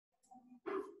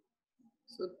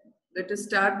So let us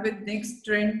start with next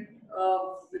trend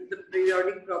with the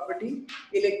periodic property,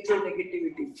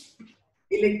 electronegativity.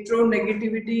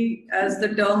 Electronegativity, as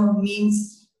the term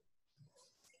means,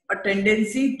 a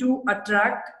tendency to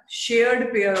attract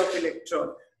shared pair of electron.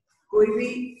 कोई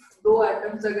भी दो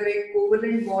atoms अगर एक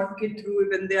covalent bond के through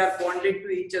when they are bonded to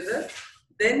each other,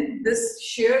 then this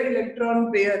shared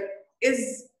electron pair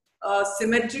is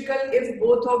symmetrical if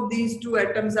both of these two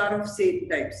atoms are of same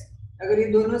types. अगर ये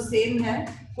दोनों same हैं,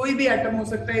 कोई भी atom हो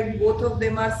सकता है, if both of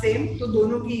them are same, तो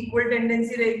दोनों की equal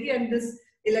tendency रहेगी and this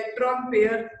electron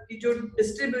pair की जो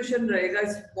distribution रहेगा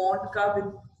इस bond का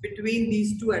between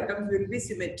these two atoms will be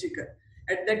symmetrical.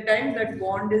 At that time, that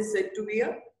bond is said to be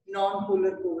a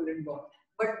non-polar covalent bond.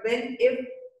 But when if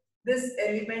this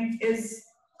element is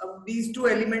these two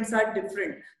elements are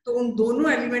different, तो उन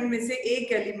दोनों element में से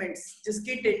एक elements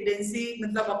जिसकी tendency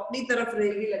मतलब अपनी तरफ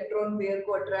रहेगी इलेक्ट्रॉन पेयर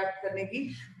को अट्रैक्ट करने की,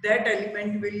 that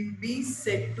element will be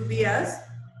said to be as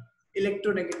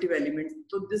electronegative element.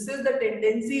 So this is the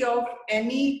tendency of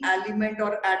any element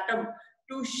or atom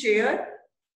to share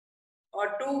or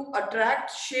to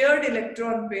attract shared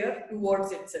electron pair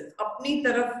towards itself. अपनी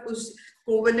तरफ उस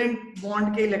covalent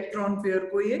bond के electron pair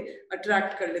को ये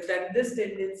attract कर लेता है. This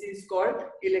tendency is called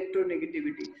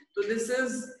electronegativity. So this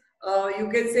is you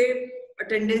can say a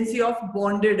tendency of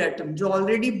bonded atom. जो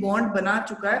already bond बना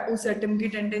चुका है उस atom की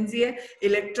tendency है.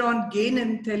 Electron gain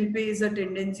enthalpy is a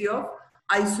tendency of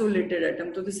isolated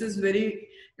atom. So this is very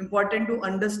important to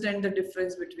understand the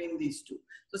difference between these two.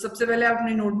 So सबसे पहले आप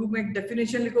अपने notebook में एक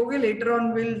definition लिखोगे. Later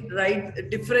on we'll write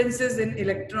differences in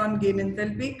electron gain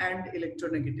enthalpy and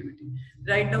electronegativity.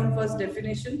 Write down first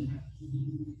definition.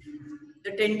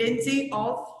 The tendency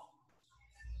of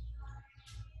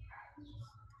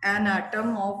an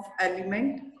atom of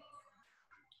element.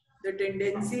 The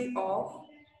tendency of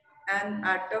an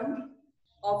atom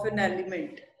of an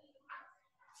element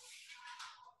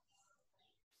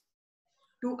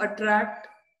to attract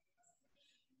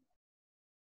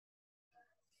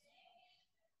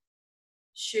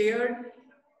shared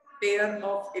pair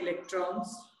of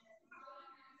electrons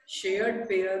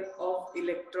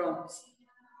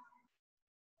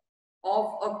of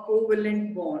a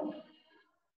covalent bond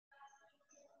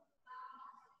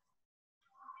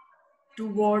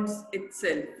towards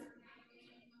itself.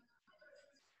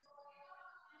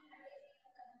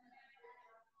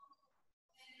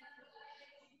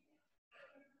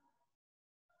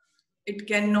 It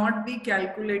cannot be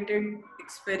calculated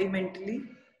experimentally.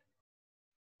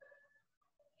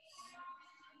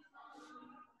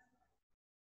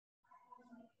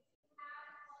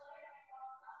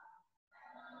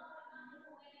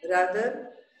 Rather,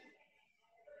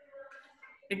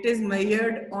 it is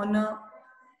measured on a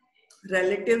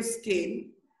relative scale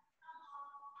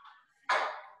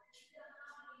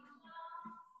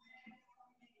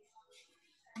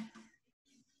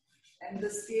and the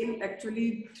scale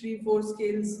actually 3-4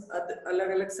 scales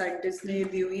अलग-अलग scientists ने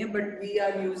दी हुई हैं, but we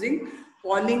are using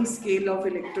Pauling scale of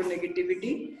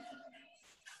electronegativity.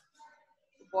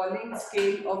 Pauling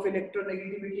scale of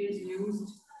electronegativity is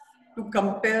used to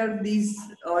compare these,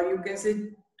 you can say,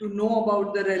 to know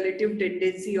about the relative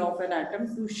tendency of an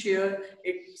atom to share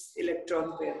its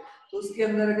electron pair. तो उसके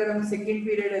अंदर अगर हम second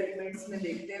period elements में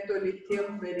देखते हैं तो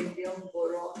lithium, beryllium,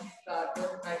 boron,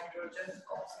 carbon, nitrogen,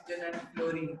 oxygen and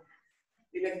fluorine.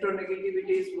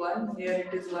 Electronegativity is 1. Here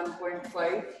it is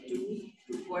 1.5, 2,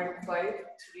 2.5,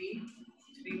 3,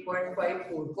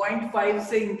 3.54. 0.5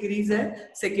 से increase है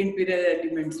second period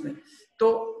elements में. तो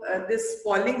this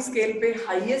Pauling scale पे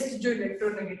highest जो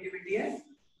electronegativity है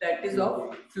that is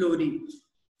of fluorine,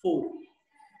 4.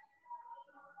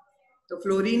 So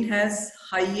fluorine has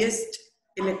highest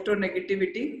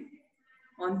electronegativity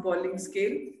on Pauling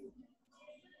scale.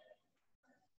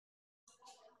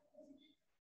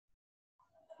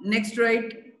 Next,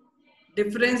 write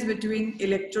difference between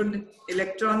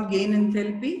electron gain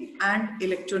enthalpy and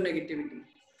electronegativity.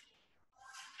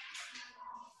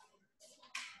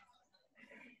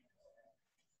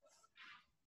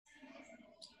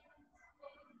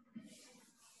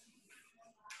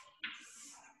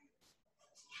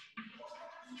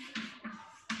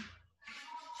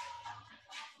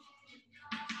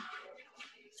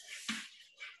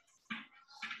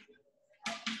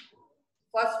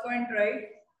 First point, right?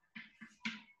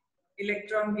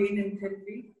 Electron gain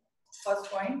enthalpy.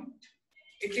 First point,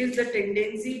 it is the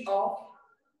tendency of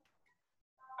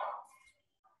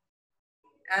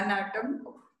an atom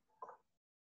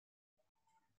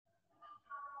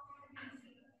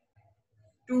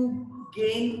to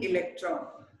gain electron.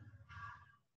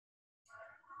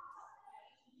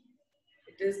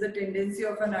 It is the tendency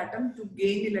of an atom to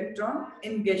gain electron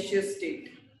in gaseous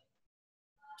state.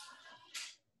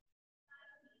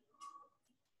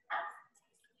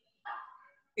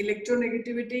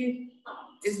 Electronegativity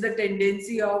is the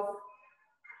tendency of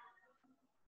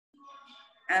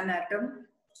an atom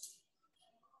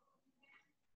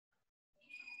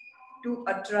to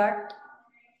attract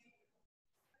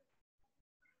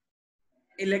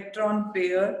electron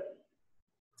pair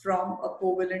from a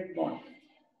covalent bond.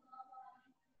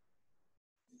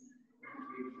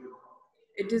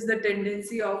 It is the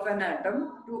tendency of an atom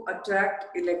to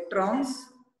attract electrons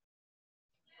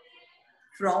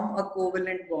from a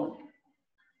covalent bond.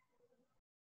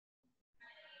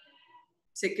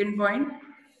 Second point,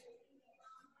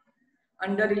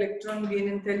 under electron gain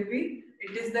enthalpy,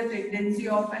 it is the tendency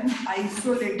of an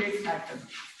isolated atom.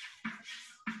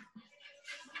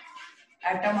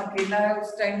 Atom अकेला है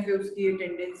उस time पे उसकी ये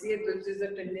tendency है, तो this is the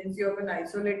tendency of an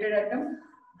isolated atom.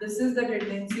 This is the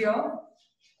tendency of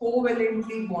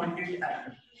covalently bonded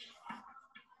atom.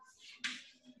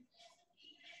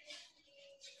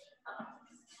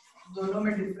 दोनों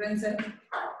में डिफरेंस है.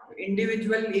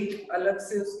 इंडिविजुअल एक अलग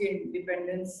से उसके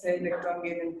इंडिपेंडेंस है इलेक्ट्रॉन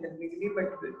गेन एंथैल्पी के लिए,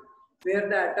 but where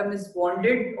the atom is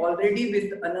bonded already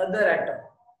with another atom,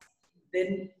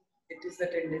 then it is the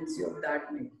tendency of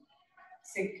that name.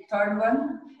 Third one,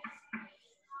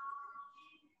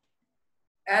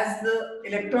 as the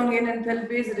electron gain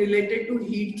enthalpy is related to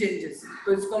heat changes,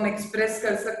 तो इसको हम express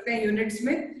कर सकते हैं units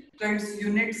में. तो its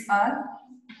units are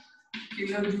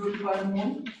kilojoule per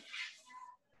mole.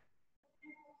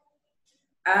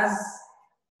 As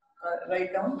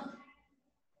write down,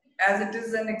 as it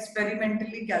is an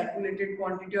experimentally calculated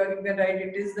quantity, or you can write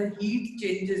it is the heat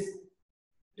changes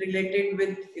related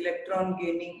with electron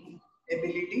gaining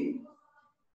ability.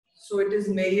 So it is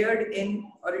measured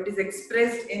in, or it is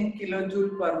expressed in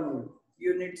kilojoule per mole,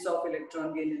 units of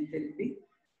electron gain enthalpy,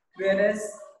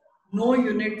 whereas no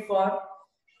unit for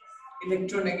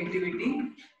electronegativity,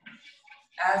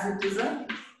 as it is a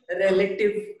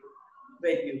relative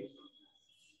value.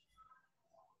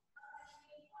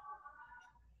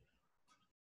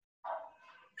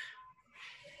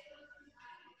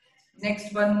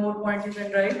 Next, one more point you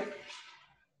can write.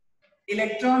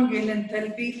 Electron gain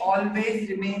enthalpy always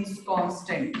remains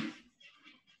constant.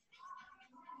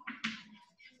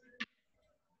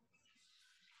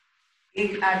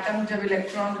 एक atom जब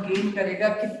electron gain करेगा,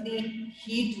 कितनी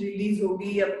heat release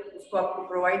होगी या उसको आपको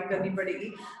provide करनी पड़ेगी,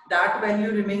 that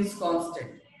value remains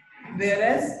constant.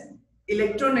 Whereas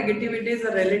electronegativity is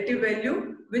a relative value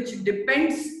which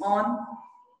depends on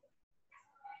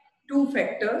two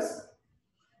factors.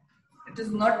 It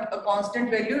is not a constant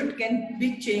value, it can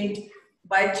be changed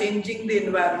by changing the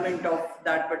environment of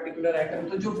that particular atom.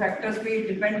 So जो factors पे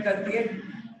depend करती है,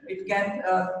 it can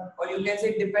or you can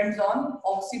say it depends on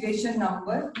oxidation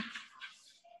number.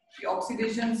 ये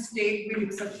oxidation state भी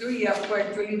लिख सकते हो, ये आपको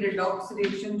actually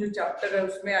redoxidation जो chapter है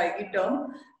उसमें आएगी term.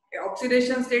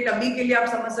 Oxidation state अभी के लिए आप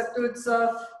समझ सकते हो, it's a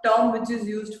term which is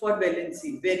used for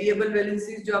valency. Variable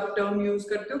valency जो आप term use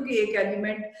करते हो कि एक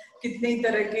element कितने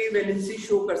तरह के valency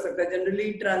show कर सकता है. Generally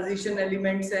transition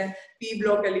elements हैं, p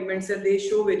block elements हैं, they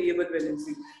show variable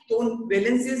valency. तो उन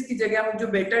valencies की जगह हम जो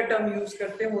better term use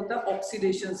करते हैं होता है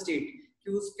oxidation state,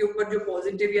 कि उसके ऊपर जो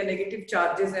positive या negative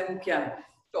charges हैं वो क्या है.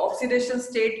 तो oxidation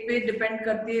state पे depend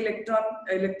करती है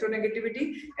electronegativity,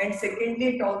 and secondly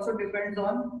it also depends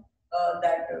on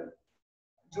that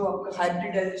जो आपका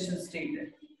hybridization state है,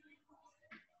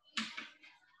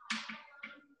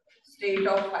 state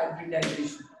of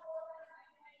hybridization.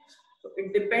 So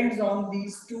it depends on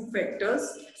these two factors,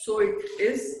 so it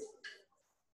is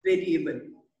variable,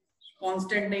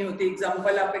 constant नहीं होती.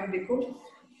 Example आप एक देखो,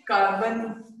 carbon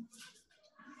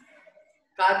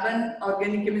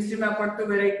organic chemistry में आप पढ़ते हो,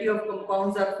 variety of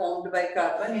compounds are formed by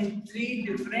carbon in 3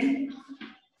 different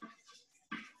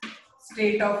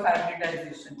state of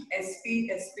hybridization, sp,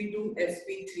 sp2,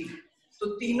 sp3. तो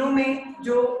तीनों में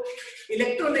जो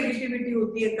इलेक्ट्रोनेगेटिविटी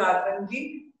होती है कार्बन की,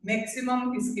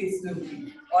 मैक्सिमम इस केस में होती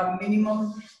है और मिनिमम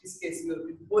इस केस में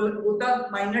होती है. होता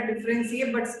माइनर डिफरेंस ही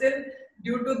है, but still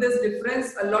due to this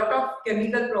difference a lot of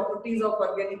chemical properties of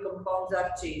organic compounds are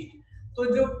changed. तो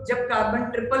जब कार्बन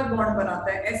ट्रिपल बॉन्ड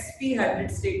बनाता है, sp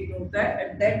हाइब्रिड स्टेट में होता है,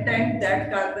 at that time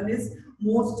that carbon is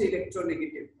most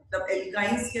electronegative. तब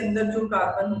alkynes के अंदर जो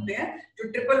कार्बन होते हैं,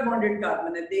 जो ट्रिपल बॉन्डेड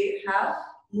कार्बन है, they have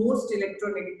most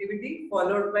electronegativity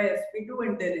followed by sp2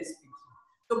 and then sp3.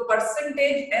 तो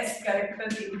परसेंटेज s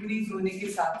कैरेक्टर इंक्रीज होने के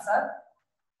साथ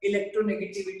साथ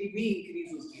इलेक्ट्रोनेगेटिविटी भी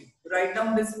इंक्रीज होती है. Write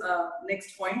down this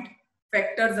next point,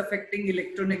 factors affecting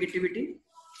electronegativity.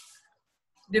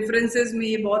 Differences में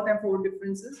ये बहुत है, 4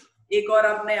 डिफरेंसेस. एक और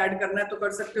आपने ऐड करना है तो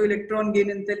कर सकते हो. Electron gain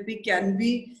enthalpy can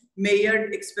be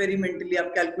measured experimentally,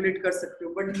 आप कैलकुलेट कर सकते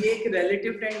हो, बट ये एक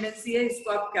रिलेटिव टेंडेंसी है,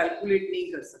 इसको आप कैलकुलेट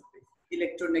नहीं कर सकते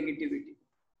इलेक्ट्रोनेगेटिविटी.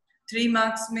 3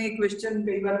 मार्क्स में क्वेश्चन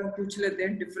कई बार हम पूछ लेते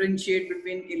हैं, differentiate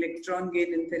between electron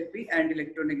gain enthalpy and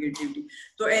electronegativity.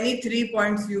 तो any 3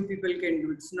 points you people can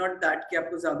do, it's not that कि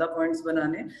आपको ज्यादा पॉइंट्स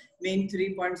बनाने, मेन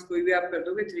 3 पॉइंट्स कोई भी आप कर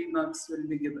दोगे 3 marks will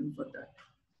be given for that.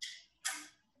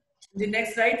 The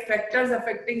next slide, factors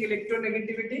affecting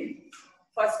electronegativity.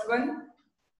 First one,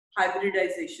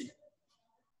 hybridization.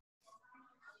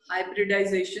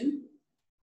 Hybridization.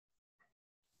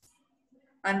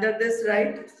 Under this,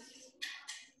 right,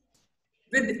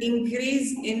 with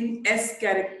increase in S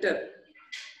character,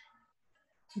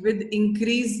 with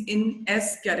increase in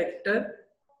S character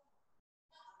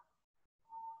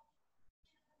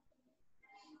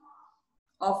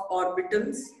of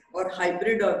orbitals or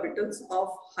hybrid orbitals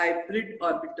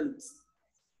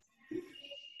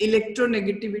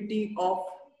electronegativity of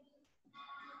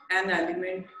an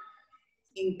element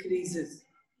increases.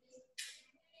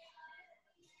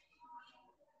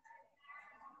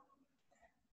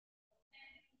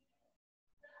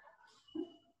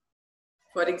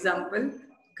 For example,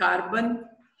 carbon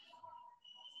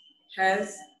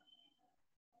has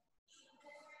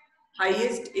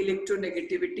highest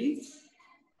electronegativity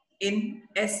in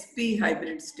sp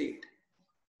hybrid state.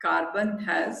 Carbon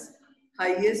has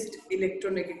highest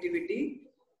electronegativity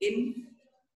in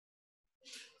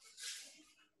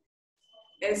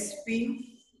sp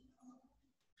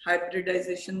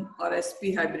hybridization or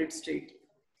sp hybrid state.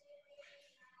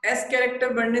 S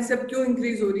character बढ़ने से अब क्यों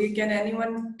increase हो रही है? Can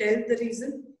anyone tell the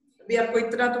reason? अभी आपको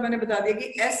इतना तो मैंने बता दिया कि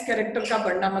S कैरेक्टर का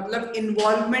बढ़ना मतलब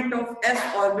इन्वॉल्वमेंट ऑफ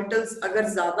S ऑर्बिटल्स अगर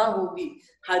ज्यादा होगी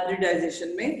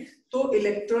हाइब्रिडाइजेशन में तो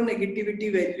इलेक्ट्रोनेगेटिविटी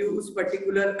वैल्यू उस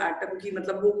पर्टिकुलर एटम की,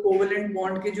 मतलब वो कोवेलेंट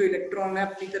बॉन्ड के जो इलेक्ट्रॉन है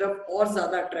अपनी तरफ और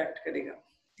ज्यादा अट्रैक्ट करेगा।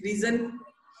 रीजन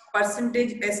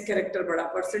परसेंटेज S कैरेक्टर बढ़ा।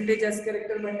 परसेंटेज S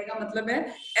कैरेक्टर बढ़ने का मतलब है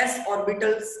S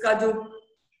ऑर्बिटल्स का जो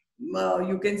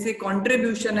यू कैन से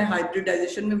कंट्रीब्यूशन है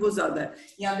हाइब्रिडाइजेशन में वो ज्यादा है।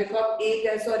 यहाँ देखो आप एक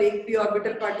S और एक P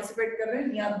ऑर्बिटल पार्टिसिपेट कर रहे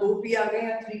हैं, यहाँ 2 P आ गए,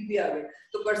 यहाँ 3 P आ गए,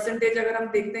 तो परसेंटेज अगर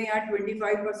हम देखते हैं यहाँ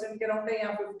 25% के अराउंड है,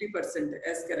 यहाँ 50%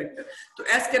 है S कैरेक्टर। तो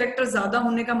S कैरेक्टर ज्यादा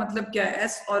होने का मतलब क्या है?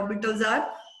 S orbitals are,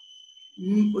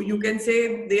 you can say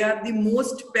they are the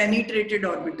most penetrated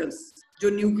orbitals, जो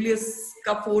न्यूक्लियस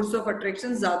का फोर्स ऑफ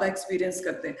अट्रैक्शन ज्यादा एक्सपीरियंस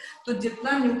करते हैं। तो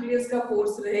जितना न्यूक्लियस का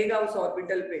फोर्स रहेगा उस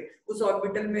ऑर्बिटल पे, उस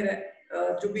ऑर्बिटल में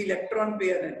जो भी इलेक्ट्रॉन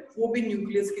पेयर है वो भी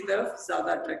न्यूक्लियस की तरफ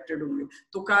ज्यादा अट्रैक्टेड होंगे।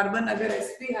 तो कार्बन अगर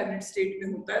sp हाइब्रिड स्टेट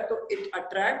में होता है तो it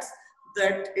attracts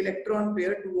that electron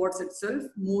pair towards itself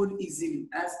more easily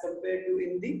as compared to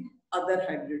in the other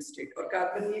hybrid state. और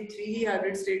कार्बन ये 3 ही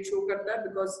हाइब्रिड स्टेट शो करता है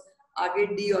बिकॉज आगे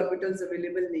d ऑर्बिटल्स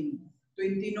अवेलेबल नहीं। तो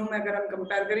इन तीनों में अगर हम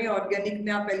कंपेयर करें, ऑर्गेनिक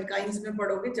में आप एल्काइंस में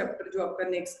पढ़ोगे चैप्टर जो आपका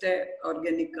नेक्स्ट है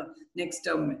ऑर्गेनिक का, नेक्स्ट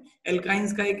टर्म में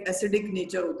एल्काइंस का एक एसिडिक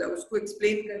नेचर होता है, उसको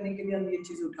एक्सप्लेन करने के लिए हम ये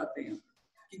चीज उठाते हैं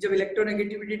कि जब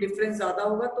इलेक्ट्रोनेगेटिविटी डिफरेंस ज्यादा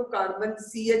होगा तो कार्बन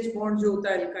CH बॉन्ड जो होता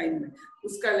है एल्काइन में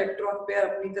उसका इलेक्ट्रॉन पेयर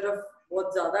अपनी तरफ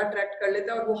बहुत ज्यादा अट्रैक्ट कर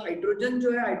लेता है और वो हाइड्रोजन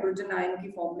जो है हाइड्रोजन आयन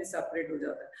की फॉर्म में सेपरेट हो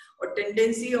जाता है। और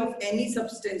tendency of any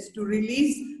substance to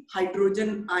release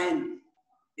hydrogen ion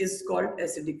is called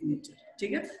acidic nature।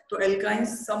 ठीक है, तो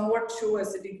alkynes somewhat show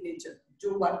acidic nature, जो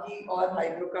बाकी और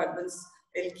hydrocarbons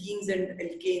alkenes and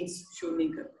alkanes show नहीं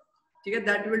करते। ठीक है,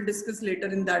 that will discuss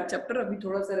later in that chapter। अभी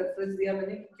थोड़ा सा रेफरेंस दिया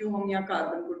मैंने क्यों हम यहाँ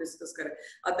कार्बन को डिस्कस करें,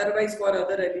 otherwise for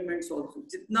other elements also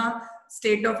जितना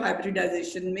स्टेट ऑफ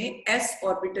हाइब्रिडाइजेशन में s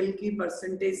ऑर्बिटल की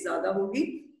परसेंटेज ज्यादा होगी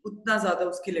उतना ज्यादा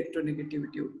उसकी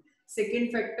इलेक्ट्रोनेगेटिविटी होगी। सेकेंड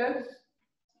फैक्टर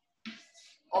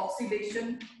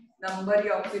ऑक्सीडेशन नंबर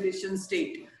या oxidation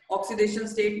state. Oxidation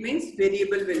state means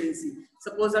variable valency.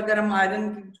 Suppose अगर हम आयरन,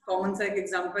 कॉमन सा एक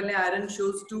एग्जांपल है, आयरन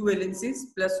शोज 2 वैलेंसीज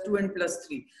 +2 एंड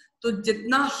 +3, तो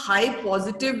जितना हाई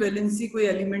पॉजिटिव वैलेंसी कोई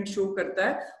एलिमेंट शो करता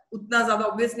है उतना ज्यादा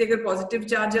ऑब्वियसली अगर पॉजिटिव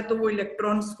चार्ज है तो वो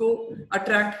इलेक्ट्रॉन्स को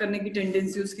अट्रैक्ट करने की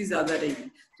टेंडेंसी उसकी ज्यादा रहेगी।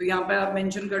 तो यहाँ पे आप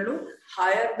मेंशन कर लो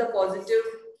higher the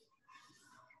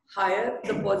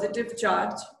positive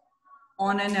charge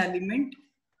on an element,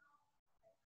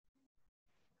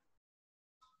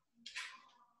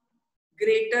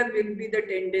 greater will be the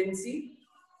tendency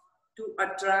to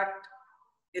attract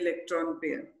electron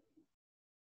pair।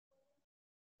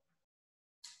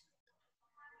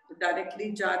 तो डायरेक्टली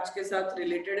चार्ज के साथ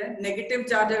रिलेटेड है। नेगेटिव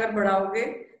चार्ज अगर बढ़ाओगे,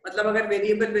 मतलब अगर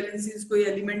वेरिएबल वैलेंसीज कोई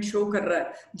एलिमेंट शो कर रहा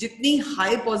है, जितनी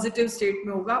हाई पॉजिटिव स्टेट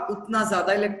में होगा उतना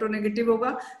ज्यादा इलेक्ट्रोनेगेटिव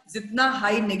होगा, जितना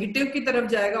हाई नेगेटिव की तरफ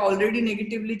जाएगा, ऑलरेडी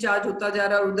नेगेटिवली चार्ज होता जा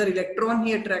रहा है और उधर इलेक्ट्रॉन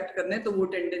ही अट्रैक्ट करने, तो वो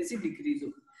टेंडेंसी डिक्रीज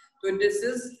होगी। तो this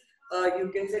is you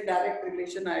can say direct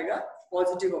relation आएगा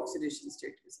पॉजिटिव ऑक्सीडेशन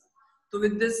स्टेट के साथ। तो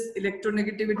with this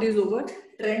electronegativity is over.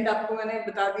 Trend आपको मैंने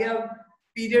बता दिया,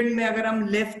 पीरियड में अगर हम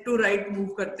लेफ्ट टू राइट मूव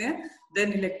करते हैं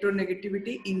then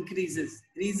electronegativity increases.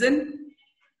 Reason,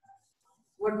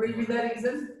 what will be the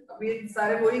reason? अब ये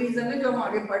सारे वही रीजन है जो हम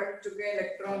आगे पढ़ चुके हैं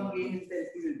electron gain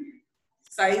enthalpy value,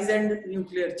 size and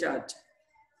nuclear charge.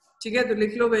 ठीक है, तो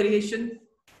लिख लो variation,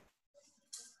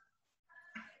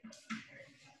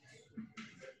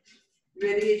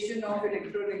 variation of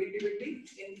electronegativity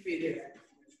in period.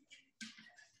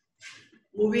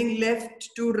 Moving left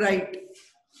to right,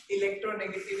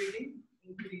 electronegativity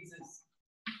increases.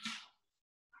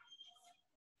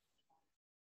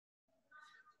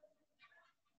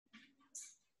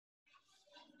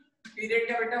 Period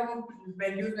का बेटा वो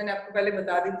वैल्यूज मैंने आपको पहले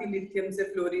बता दी थी, लिथियम से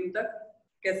फ्लोरीन तक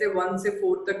कैसे 1 से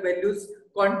 4 तक वैल्यूज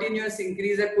कॉन्टिन्यूअस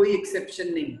इंक्रीज है, कोई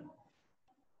एक्सेप्शन नहीं।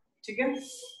 ठीक है,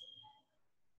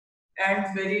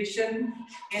 and variation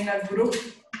in a group,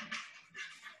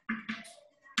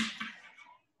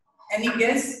 any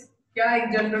guess क्या एक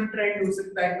जनरल ट्रेंड हो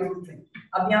सकता है ग्रुप में?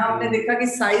 अब यहाँ आपने देखा कि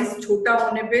साइज छोटा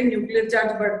होने पे न्यूक्लियर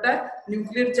चार्ज बढ़ता है,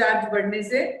 न्यूक्लियर चार्ज बढ़ने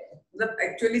से मतलब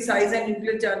actually size and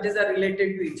nuclear charges are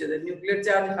related to each other, nuclear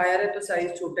charge higher है तो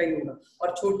साइज छोटा ही होगा,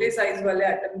 और छोटे साइज वाले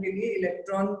एटम के लिए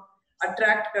इलेक्ट्रॉन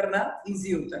अट्रैक्ट करना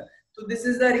इजी होता है। तो this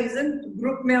is the reason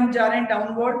group में हम जा रहे हैं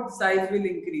downward, size will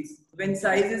increase, when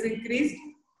size is increased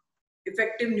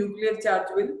effective nuclear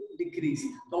charge will decrease,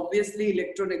 तो ऑब्वियसली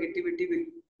इलेक्ट्रोनेगेटिविटी विल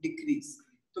डिक्रीज,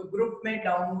 तो ग्रुप में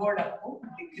डाउनवर्ड आपको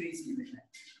डिक्रीज मिलेगा।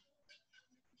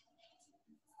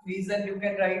 Reason you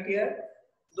can write here,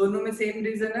 दोनों में सेम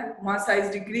रीजन है, वहां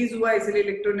साइज डिक्रीज हुआ इसलिए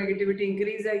इलेक्ट्रोनेगेटिविटी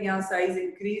इंक्रीज है, यहाँ साइज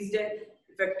इंक्रीज है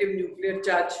इफेक्टिव न्यूक्लियर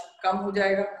चार्ज कम हो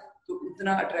जाएगा, तो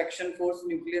उतना अट्रैक्शन फोर्स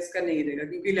न्यूक्लियस का नहीं रहेगा,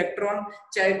 क्योंकि इलेक्ट्रॉन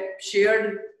चाहे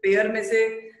शेयर्ड पेयर में से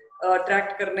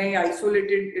अट्रैक्ट करने या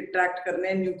आइसोलेटेड अट्रैक्ट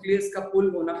करने, न्यूक्लियस का पुल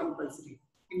होना कंपल्सरी,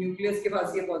 न्यूक्लियस के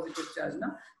पास ये पॉजिटिव चार्ज ना,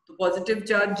 तो पॉजिटिव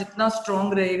चार्ज जितना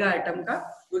स्ट्रॉन्ग रहेगा एटम का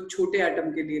वो छोटे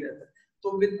एटम के लिए रहता है,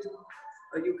 तो with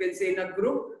you can say in a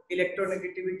group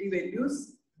electronegativity values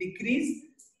decrease,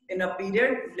 in a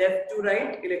period left to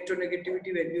right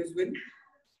electronegativity values will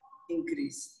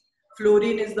increase.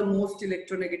 Fluorine is the most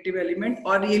electronegative element,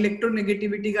 और ये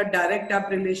इलेक्ट्रोनेगेटिविटी का डायरेक्ट आप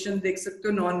रिलेशन देख सकते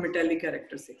हो नॉन मेटेलिक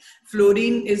कैरेक्टर से।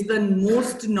 Fluorine is the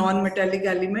most non metallic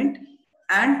element,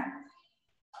 and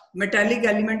metallic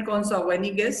element कौन सा होगा,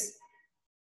 any guess?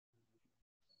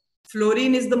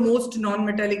 Fluorine is the most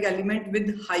non-metallic element with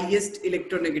highest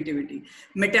electronegativity.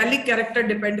 Metallic character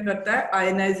depend करता है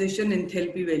ionization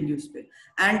enthalpy values पे,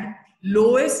 and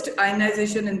lowest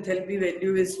ionization enthalpy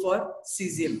value is for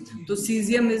cesium. तो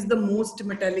cesium is the most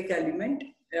metallic element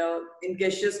in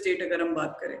gaseous state अगर हम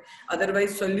बात करें।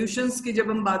 Otherwise solutions की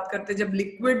जब हम बात करते हैं, जब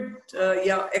liquid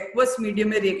या aqueous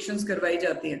medium में reactions करवाई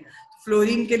जाती हैं,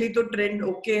 फ्लोरीन के लिए तो ट्रेंड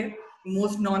ओके है,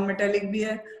 मोस्ट नॉन मेटेलिक भी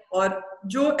है, और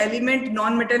जो एलिमेंट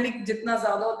नॉन मेटेलिक जितना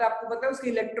ज्यादा होता है आपको पता है उसकी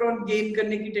इलेक्ट्रॉन गेन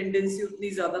करने की टेंडेंसी उतनी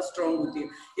ज्यादा स्ट्रांग होती है।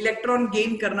 इलेक्ट्रॉन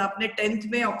गेन करना, अपने 10th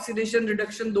में ऑक्सीडेशन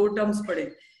रिडक्शन 2 टर्म्स पढ़े,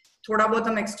 थोड़ा बहुत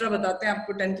हम एक्स्ट्रा बताते हैं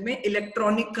आपको 10th में।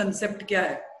 इलेक्ट्रॉनिक कंसेप्ट क्या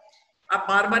है, आप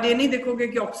बार बार ये नहीं देखोगे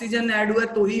कि ऑक्सीजन ऐड हुआ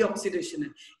तो ही ऑक्सीडेशन है।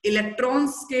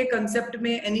 इलेक्ट्रॉन्स के कंसेप्ट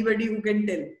में anybody who can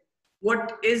tell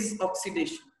what is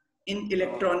oxidation in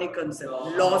electronic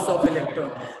concept? Loss of electron.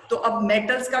 तो अब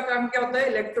मेटल्स का काम क्या होता है?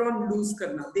 इलेक्ट्रॉन लूज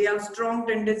करना, they have strong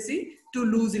tendency to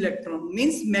lose electron,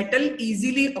 means metal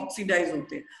easily oxidise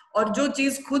होते हैं, और जो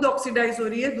चीज खुद ऑक्सीडाइज हो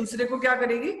रही है दूसरे को क्या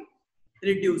करेगी?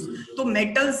 रिड्यूस। तो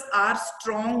metals are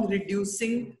strong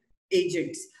reducing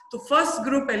agents. तो फर्स्ट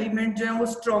ग्रुप एलिमेंट जो है वो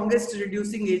स्ट्रॉन्गेस्ट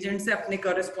रिड्यूसिंग एजेंट्स है अपने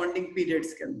कॉरेस्पॉन्डिंग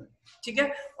पीरियड्स के अंदर, ठीक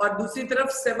है। और दूसरी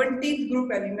तरफ 17th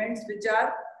group elements which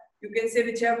are you can say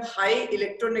which have high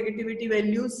electronegativity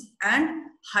values and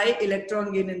high electron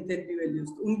gain enthalpy values,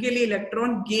 तो उनके लिए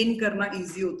इलेक्ट्रॉन गेन करना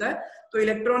इजी होता है, तो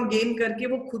इलेक्ट्रॉन गेन करके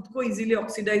वो खुद को इजीली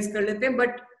ऑक्सीडाइज कर लेते हैं,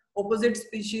 बट ऑपोजिट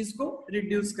स्पीशीज को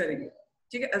रिड्यूस करेंगे,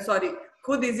 ठीक है, सॉरी,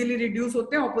 खुद इजीली रिड्यूस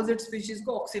होते हैं, ऑपोजिट स्पीशीज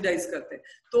को ऑक्सीडाइज करते हैं।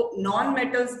 तो non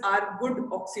metals are good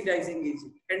oxidising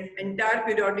agent, and entire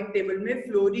periodic table में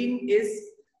fluorine is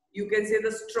you can say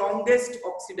the strongest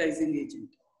oxidising agent,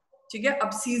 ठीक है। अब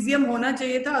सीजियम होना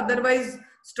चाहिए था otherwise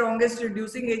strongest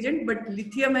reducing agent, but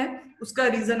lithium है, उसका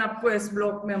रीजन आपको एस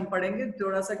ब्लॉक में हम पढ़ेंगे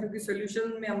थोड़ा सा, क्योंकि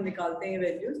सॉल्यूशन में हम निकालते हैं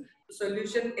वैल्यूज। तो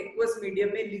सॉल्यूशन एक्वस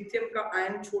मीडियम में लिथियम का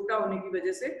आयन छोटा होने की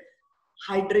वजह से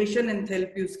हाइड्रेशन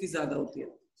एंथैल्पी उसकी ज्यादा होती है,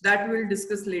 दैट विल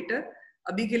डिस्कस लेटर।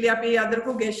 अभी के लिए आप ये याद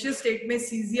रखो, गैसियस स्टेट में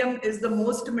caesium is the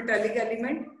most metallic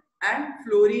element and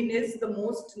fluorine is the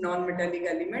most non metallic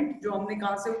element. जो हमने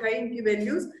कहां से उठाई इनकी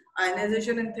values?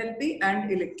 Ionization enthalpy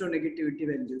and electronegativity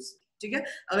values, ठीक है।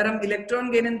 अगर हम इलेक्ट्रॉन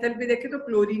गेन एंथैल्पी देखें तो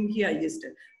क्लोरीन की हाईएस्ट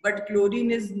है, but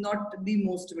chlorine is not the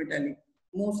most metallic,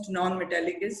 most non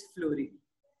metallic is fluorine.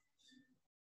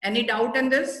 Any doubt in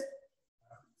this?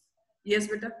 Yes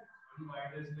बेटा।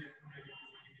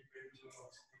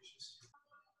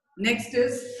 Next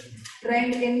is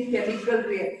trend in chemical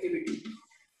reactivity.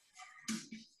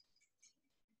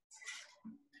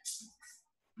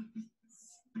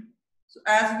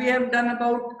 as we have done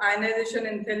about ionization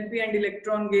enthalpy and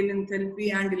electron gain enthalpy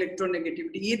and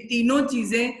electronegativity, ये तीनों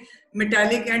चीजें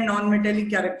metallic and non-metallic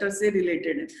character से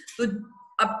related है. तो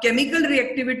अब chemical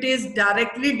reactivity is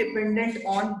directly dependent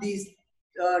on these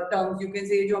terms. You can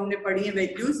say जो हमने पढ़ी है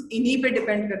values, इन्हीं पे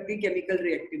depend करती है chemical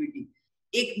reactivity.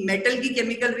 एक मेटल की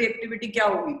केमिकल रिएक्टिविटी क्या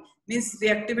होगी, मींस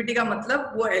रिएक्टिविटी का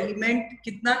मतलब वो एलिमेंट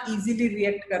कितना इजीली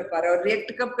रिएक्ट कर पा रहा है, और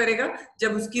रिएक्ट कब करेगा,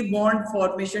 जब उसकी बॉन्ड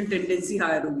फॉर्मेशन टेंडेंसी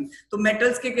हायर होगी. तो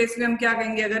मेटल्स के केस में हम क्या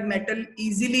कहेंगे, अगर मेटल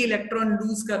इजीली इलेक्ट्रॉन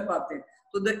लूज कर पाते हैं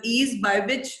तो the ease by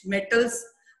which metals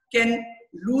can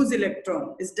lose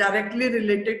electron is directly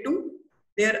related to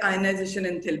their ionization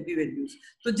enthalpy values.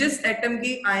 तो जिस एटम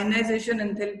की आयनाइजेशन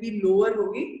एंथैल्पी लोअर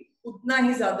होगी उतना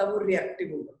ही ज्यादा वो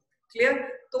रिएक्टिव होगा. क्लियर.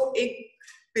 तो एक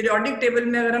पीरियोडिक टेबल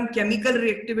में अगर हम केमिकल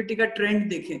रिएक्टिविटी का ट्रेंड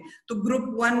देखें तो ग्रुप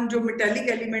 1 जो मेटालिक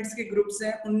एलिमेंट्स के ग्रुप्स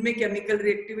हैं उनमें केमिकल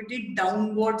रिएक्टिविटी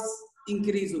डाउनवर्ड्स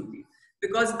इंक्रीज होती है,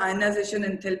 because ionization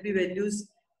enthalpy values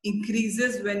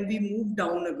increases when we move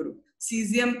down a group.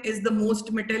 Cesium is the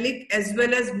most metallic as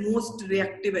well as most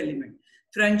reactive element.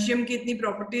 Francium की इतनी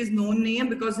properties known नहीं है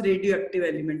because radio active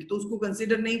element, तो उसको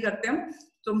consider नहीं करते हम,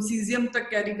 तो हम सीजियम तक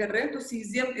कैरी कर रहे हैं. तो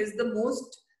caesium is the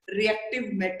most reactive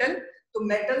metal. तो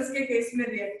मेटल्स के केस में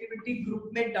रिएक्टिविटी ग्रुप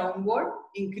में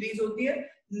डाउनवर्ड इंक्रीज होती है.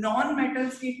 नॉन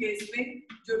मेटल्स के केस में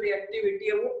जो रिएक्टिविटी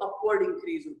है वो अपवर्ड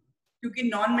इंक्रीज होती है, क्योंकि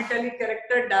non metallic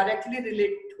character directly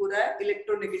relate हो रहा है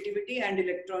electronegativity and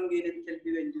electron gain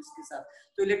enthalpy values के साथ.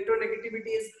 तो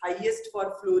electronegativity is highest for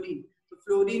fluorine. तो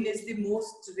fluorine is the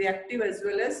most reactive as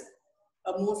well as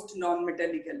a most non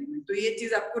metallic element. तो ये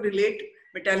चीज आपको relate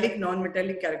metallic non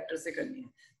metallic character से करनी है.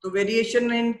 तो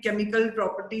वेरिएशन इन केमिकल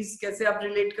प्रॉपर्टीज कैसे आप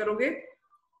रिलेट करोगे,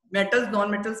 मेटल्स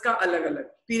नॉन मेटल्स का अलग अलग,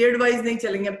 पीरियड वाइज नहीं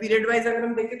चलेंगे. पीरियड वाइज अगर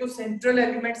हम देखें तो सेंट्रल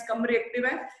एलिमेंट्स कम रिएक्टिव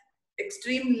है,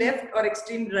 एक्सट्रीम लेफ्ट और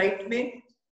एक्सट्रीम राइट में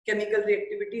केमिकल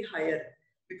रिएक्टिविटी हायर है,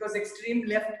 बिकॉज एक्सट्रीम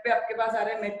लेफ्ट पे आपके पास आ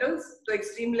रहे हैं मेटल्स. तो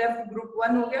एक्सट्रीम लेफ्ट ग्रुप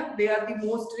 1 हो गया, they are the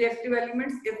most reactive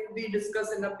elements if we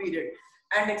discuss in a period,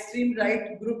 and extreme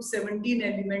right group 17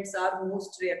 elements are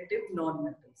most reactive non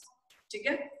metals. ठीक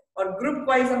है. और ग्रुप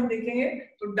वाइज हम देखेंगे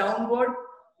तो downward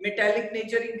metallic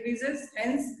nature increases,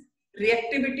 hence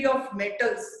reactivity of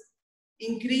metals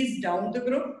increase down the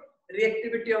group,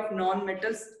 reactivity of non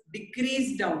metals decrease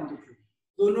down the group.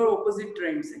 दोनों opposite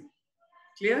trends हैं.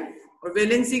 Clear. और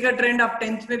valency का ट्रेंड आप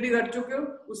 10th में भी कर चुके हो,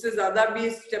 उससे ज्यादा भी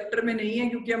इस चैप्टर में नहीं है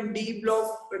क्योंकि हम डी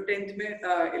ब्लॉक 10th में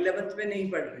 11th में नहीं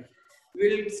पढ़ रहे.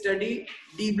 We'll study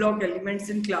D block elements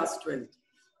in class 12th.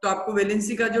 तो आपको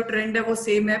वैलेंसी का जो ट्रेंड है वो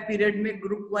सेम है. पीरियड में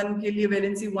ग्रुप 1 के लिए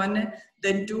वैलेंसी 1 है,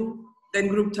 then 2, then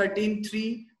group 13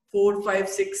 3, 4, 5,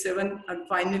 6, 7 and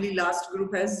finally last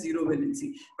group has zero valency.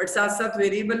 But साथ साथ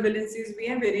वेरिएबल वैलेंसीज भी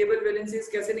हैं. वेरिएबल वैलेंसीज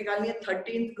कैसे निकालनी है,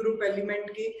 13th ग्रुप एलिमेंट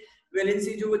की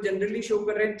वैलेंसी जो वो जनरली शो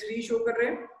कर रहे हैं 3 शो कर रहे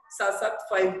हैं, साथ साथ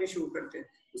 5 भी शो करते हैं.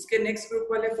 उसके नेक्स्ट ग्रुप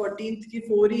वाले 14th की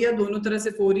 4 ही है, दोनों तरह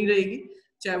से 4 ही रहेगी,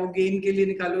 चाहे वो गेन के लिए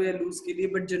निकालो या लूज के लिए,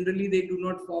 but generally they do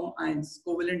not form ions,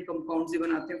 covalent compounds ही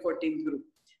बनाते हैं 14th ग्रुप.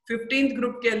 15th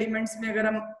ग्रुप के एलिमेंट्स में अगर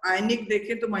हम आयनिक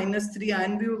देखें तो -3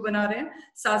 आयन भी वो बना रहे हैं,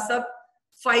 साथ साथ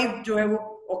 5 जो है वो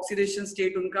ऑक्सीडेशन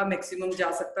स्टेट उनका मैक्सिमम जा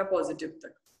सकता है पॉजिटिव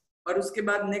तक. और उसके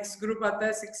बाद नेक्स्ट ग्रुप आता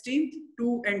है 16th,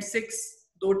 2 and 6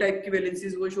 दो टाइप की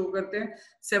वैलेंसीज वो शो करते हैं.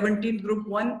 17th group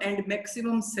 1 and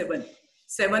maximum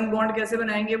 7 bond कैसे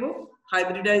बनाएंगे, वो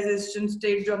हाइब्रिडाइजेशन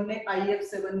स्टेट जो हमने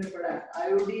IF7 में पढ़ा है.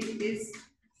 Iodine is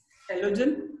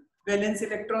halogen, valence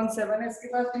electron 7 है इसके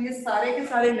पास, तो ये सारे के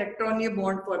सारे इलेक्ट्रॉन ये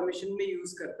बॉन्ड फॉर्मेशन में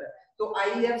यूज करता है. तो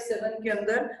IF7 के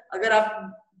अंदर अगर आप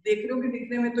देख रहे हो कि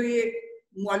दिखने में तो ये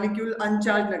मॉलिक्यूल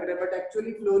अनचार्ज लग रहा है, बट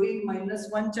एक्चुअली फ्लोरीन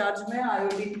 -1 चार्ज में,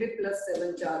 आयोडीन पे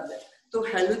 +7 चार्ज है. तो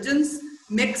हेलोजेंस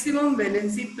मैक्सिमम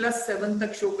वैलेंसी +7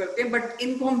 तक शो करते हैं, बट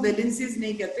इनको हम वैलेंसीज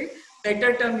नहीं कहते.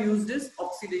 Better term used is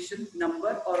oxidation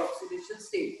number और ऑक्सीडेशन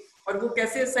स्टेट. और वो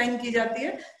कैसे असाइन की जाती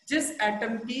है, जिस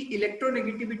एटम की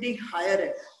इलेक्ट्रोनेगेटिविटी हायर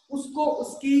है उसको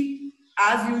उसकी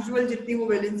एज यूजुअल जितनी वो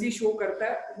वैलेंसी शो करता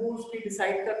है वो उसकी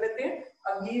डिसाइड कर लेते हैं.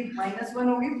 अब ये -1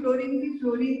 होगी फ्लोरीन की,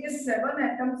 फ्लोरीन के 7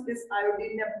 एटम्स इस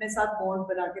आयोडीन ने अपने साथ बॉन्ड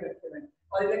बना के रखे हुए हैं,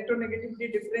 और इलेक्ट्रोनेगेटिविटी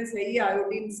डिफरेंस है ही,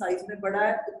 आयोडीन साइज में बड़ा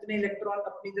है, उतने इलेक्ट्रॉन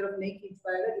अपनी तरफ नहीं खींच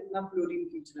पाएगा जितना फ्लोरीन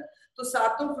खींच रहा है. तो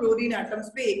सातों फ्लोरीन एटम्स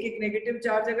पे एक नेगेटिव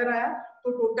चार्ज अगर आया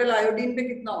तो टोटल आयोडीन पे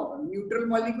कितना होगा, न्यूट्रल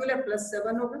मॉलिक्यूल है,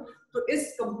 +7 होगा. तो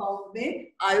इस कंपाउंड में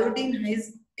iodine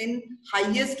is in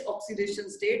highest oxidation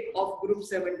state of group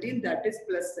 17, that is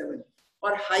 +7,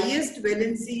 और highest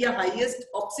valency या highest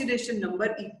oxidation number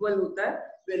equal होता है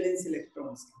वैलेंस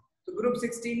इलेक्ट्रॉन्स का. तो ग्रुप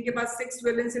 16 के पास 6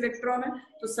 वैलेंस इलेक्ट्रॉन है,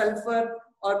 तो सल्फर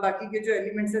और बाकी के जो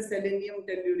एलिमेंट्स है selenium,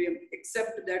 tellurium,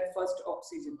 accept that first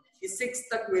oxygen, ये 6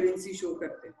 तक वैलेंसी शो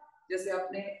करते हैं. जैसे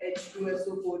आपने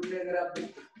H2SO4 में अगर आप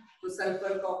देखो तो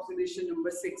सल्फर का ऑक्सीडेशन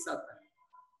नंबर 6 आता है,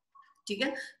 ठीक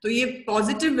है, तो ये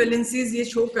पॉजिटिव वैलेंसीज ये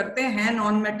शो करते हैं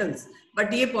नॉन मेटल्स,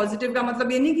 बट ये पॉजिटिव का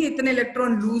मतलब ये नहीं कि इतने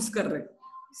इलेक्ट्रॉन लूज कर रहे,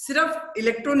 सिर्फ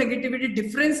इलेक्ट्रोनेगेटिविटी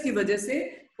डिफरेंस की वजह से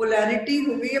पोलैरिटी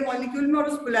हो गई है मॉलिक्यूल में, और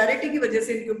उस पोलैरिटी की वजह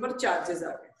से इनके ऊपर चार्जेस आ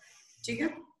गए, ठीक है,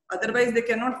 otherwise they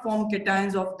can not form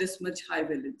cations of this much high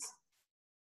valence.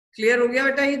 Clear हो गया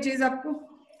बेटा ये चीज आपको?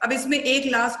 अब इसमें एक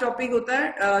लास्ट टॉपिक होता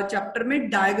है चैप्टर में,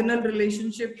 डायगोनल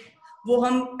रिलेशनशिप, वो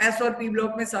हम एस और पी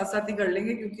ब्लॉक में साथ साथ ही कर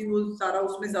लेंगे क्योंकि वो सारा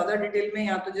उसमें ज्यादा डिटेल में,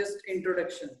 या तो just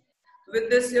introduction. With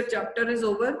this your chapter is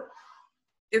over.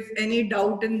 If any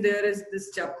doubt in their is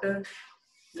this chapter,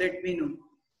 let me know.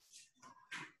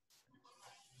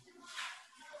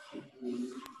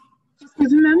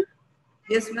 Excuse me, ma'am.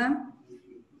 Yes ma'am.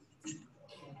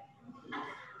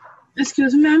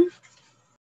 Excuse me, ma'am.